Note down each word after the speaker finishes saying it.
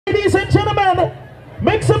ladies and gentlemen,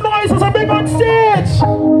 make some noise as I bring on stage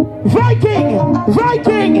Viking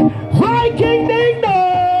Ding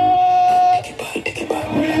Dong.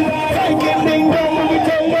 Viking Ding Dong, when we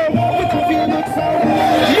tell them, we can feel good sound.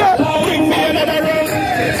 Yeah, bring me another round.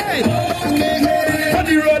 Hey, on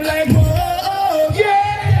the road like whoa, yeah.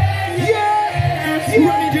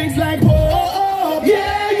 Running drinks like whoa, yeah.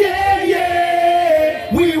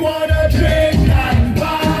 We wanna drink and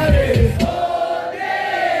party all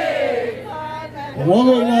day. What's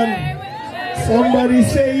going on? Somebody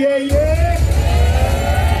say yeah.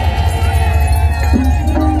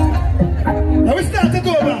 Now we start to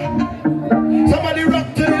go back. Somebody rock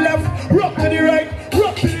to the left, rock to the right,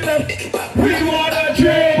 rock to the left. We wanna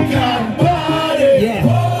drink and party. Yeah.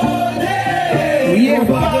 All day. We here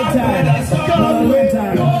for a good time. Good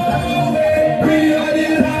time. We are the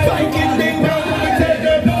Viking Ding Dong. We tell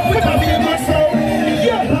them, we can be a good sound.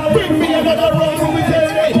 Yeah, bring me another round when we tell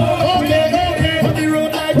them. Okay. On the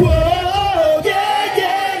road like whoa, yeah.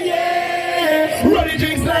 Running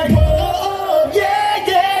drinks like whoa, yeah.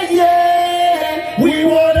 We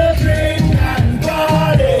wanna drink and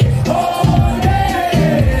party all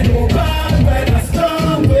day. No bad weather,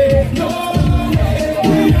 storm way, no way.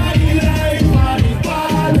 We are the life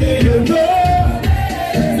party, you know.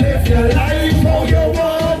 Live your life how you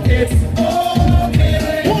want it.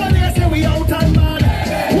 Okay. One day say we out and mad.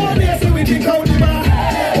 One day say we drink out the bar.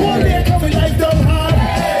 One day come we life down hard.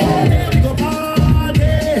 One day we go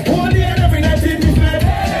party. One day and every night in the bed.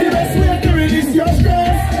 The best way to release your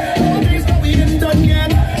stress. One day so we ain't done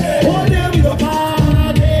yet. One day we go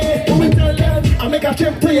party. So we tell them I make a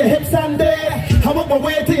trip to your hips and there. I walk my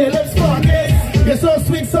way to your lips pocket. You're so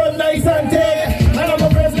sweet, so nice and day. And I'm a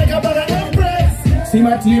press like a bag of empress. See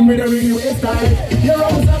my team with a really way style. You're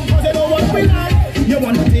always up cause you know what we like. You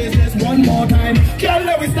want to taste this one more time. Girl,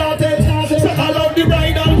 let we started. So I love the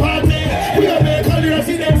bridal party. We gonna make all the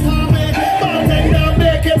residents happy. Bartender,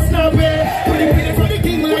 make it snappy. Pretty for the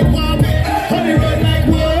king like Wappy. On the road like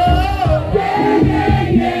whoa.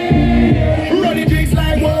 Yeah. Running drinks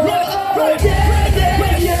like whoa. Yeah.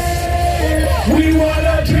 We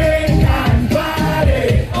wanna drink and party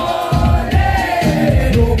all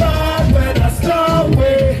day. No bad weather, storm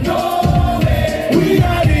way, no way. We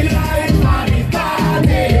are the life and the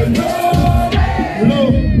party, you know.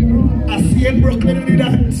 Look, I see it Brooklyn in the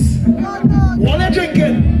dance. Wanna drink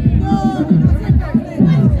it?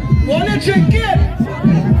 Wanna drink it?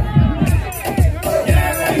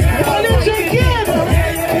 Wanna drink it?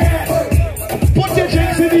 Put your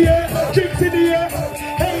drinks in the air, drinks in the air.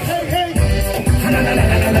 Hey.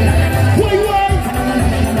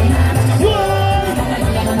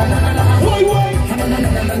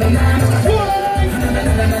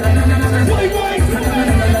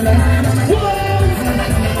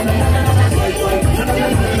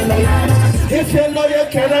 If you know you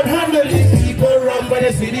cannot handle it, people run when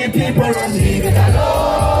you see the people run, leave it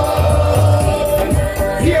alone.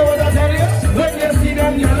 Hear what I tell you? When you see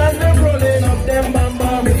them, you let them rolling up them bam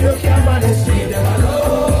bam. If you can't manage, leave them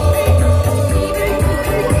alone.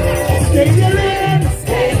 Stay in your lane.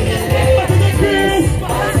 Back to the crew.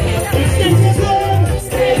 Stay in your zone.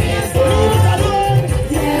 Leave it alone.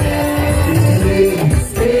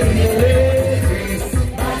 Stay in your lane.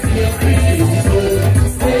 Back to your crew.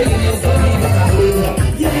 Stay in your zone.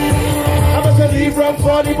 I'm a celebrant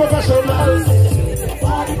for the professionals.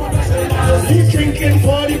 Keep drinking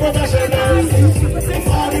for the professionals.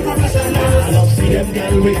 I love see them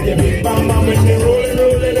girl with the big bam bam when they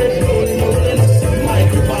rolling it. Like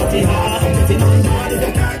the party hard, everything on body,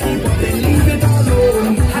 they can't keep up, they leave it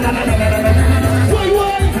alone. Why?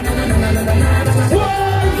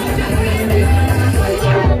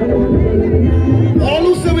 All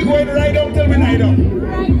who say we going right up, tell me right up.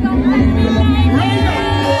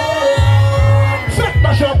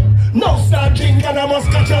 No start drink and I must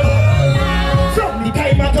catch up. From the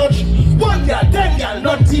time I touch, one girl, 10 girl,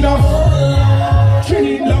 not enough.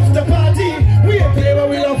 Trinity love to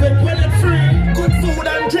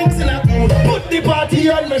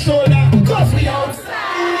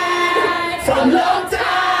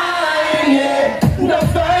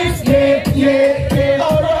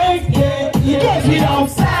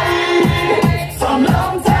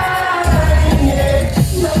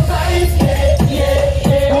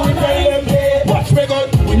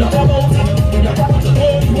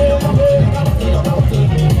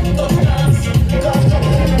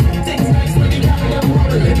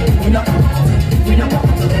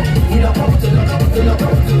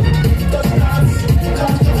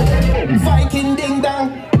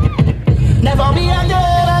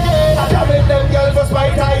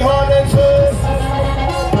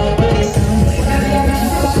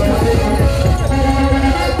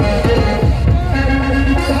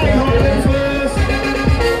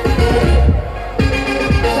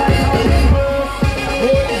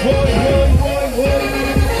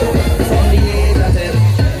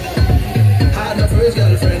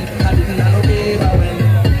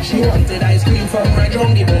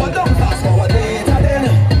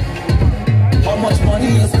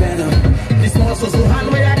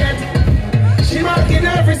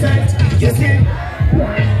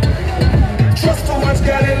Trust too much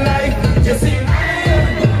girl in life, you see.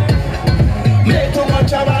 Make too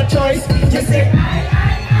much of a choice, you see.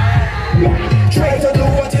 Try to do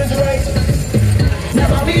what is right.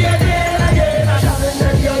 Never be again. I challenge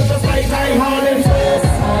them girls to fight. I hold them first.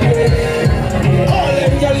 All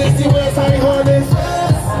them girls is the worst. I hold them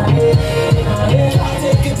first. Can't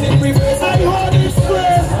take it in reverse. I hold it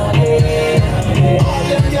first. All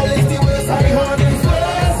them girls is the worst. I hold them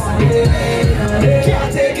first.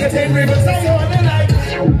 Can't take it in reverse. I hold them like.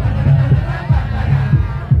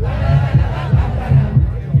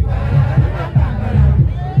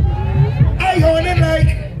 I hold them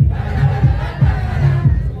like.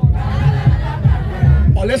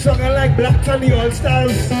 All this song I like BACCHANAL All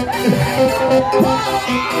Stars.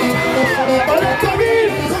 Come in.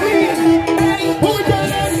 Who we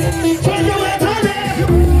doing? Turn your way, turn it.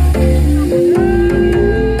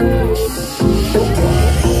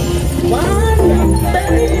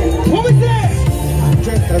 What we say?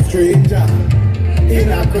 Just a stranger in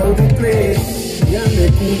a crowded place. Yeah, me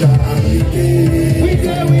coulda every day. We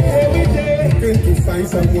there. Hoping to find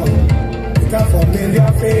someone with a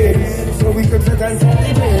familiar face, so we could sit and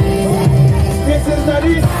celebrate. This is not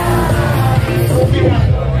it.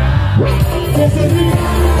 This is it.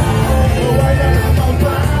 Why not have a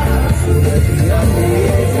pass? Let's be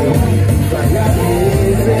amazing.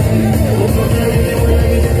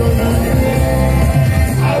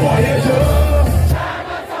 I want you to.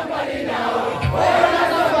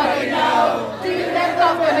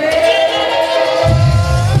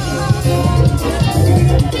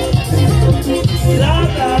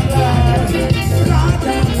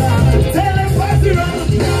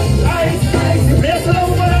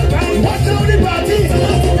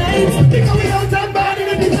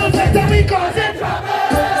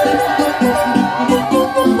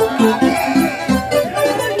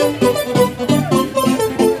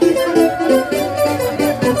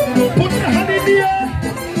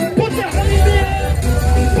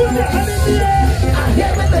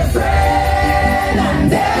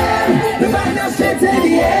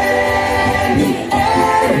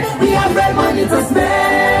 To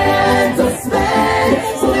spend.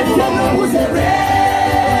 So if you know who's a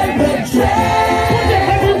red train, put your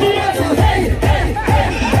hand in the air to hey,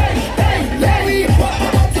 let me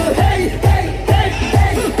walk to hey, let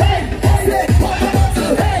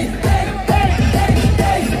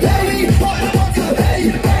me walk to hey.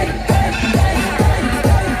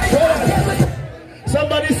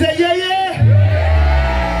 Somebody say yeah.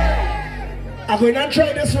 I'm going to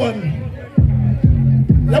try this one.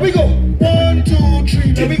 Let me go. 1, 2,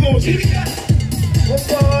 3. Let me go.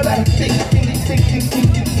 What's all that?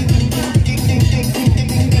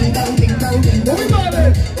 Let me go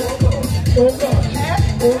then. Oh God.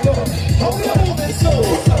 How are you moving so?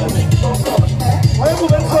 Why are you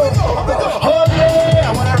moving so? Hold day. I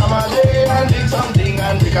wanna run my day and do something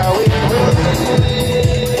and break away.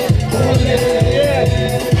 Hold day.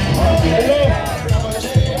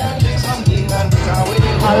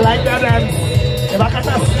 I like that dance. If I got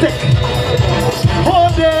that stick. Whole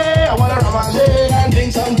day, I wanna run my day and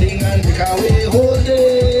drink something and break away. Whole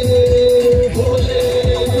day,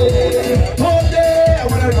 I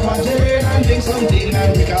wanna run my day and drink something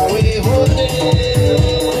and break away. Whole day.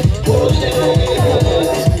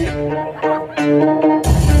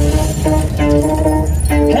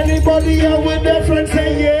 Anybody here with their friends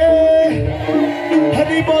say yeah?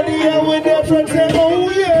 Anybody here with their friends say oh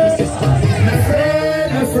yeah?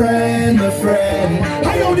 My friend,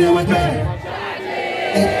 how you deal with me?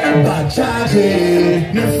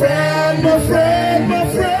 BACCHANAL, my friend,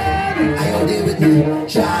 how you deal with me?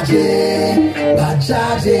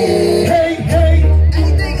 BACCHANAL, hey,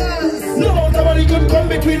 anything else? No somebody could come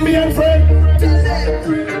between me and friend.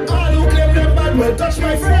 All who claim them bad will touch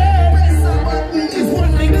my friend. If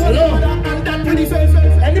one link to another and that pretty face.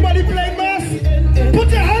 Anybody playing mass? Put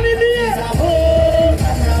your hand in the air. Oh,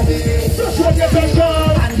 just what you touch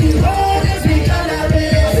on.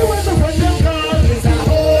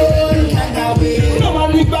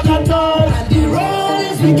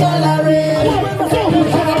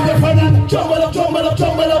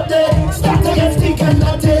 Jumble up there. Start to get stick and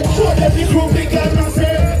naughty. Show them the crew big and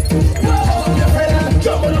massive.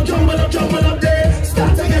 Jumble up there.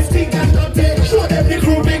 Start to get stick and naughty. Show them the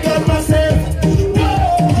crew big and massive.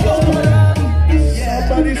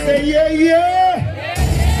 Somebody say yeah.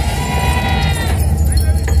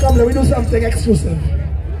 Come, let me do something exclusive.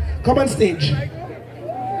 Come on stage. I'll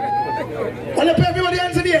put everybody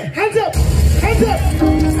hands in the air. Hands up.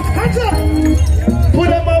 Put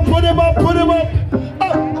them up.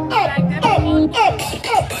 Up.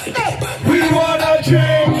 We wanna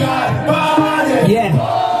drink and party. Yeah.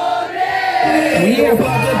 We here for a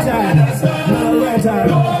good time. No right time.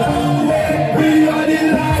 We are the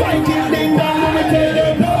Viking Ding Dong. Let me tell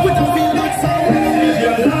them with a feel good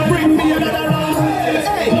sound. Bring me another round.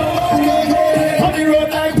 Hey, okay. On the road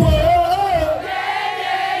like whoa.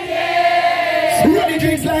 Running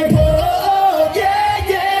drinks like whoa.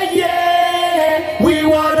 We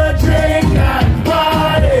wanna drink and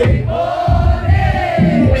party.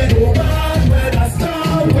 No bad weather,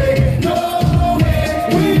 storm way, no way.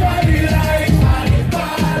 We are the life and the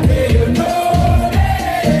party, you know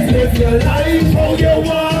it. Live your life how you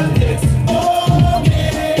want it.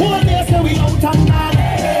 Okay. One day say we out and bad.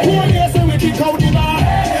 One day say we kick out the bar.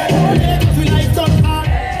 One day cause we life done hard.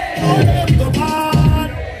 One day we go hard.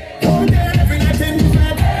 One day every night in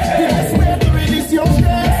bed. The best way to release your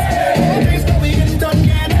stress.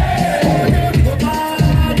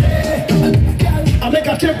 Make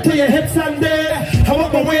a trip to your hips and there. I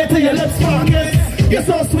walk my way to your lips, Marcus. You're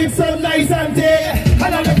so sweet, so nice and dear.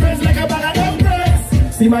 And all the friends like a bag of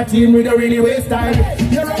dumplings. See my team, we don't really waste time.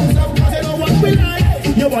 You're on some cause you know what we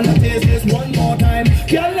like. You wanna taste this one more time.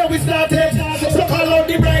 Can't let we start it.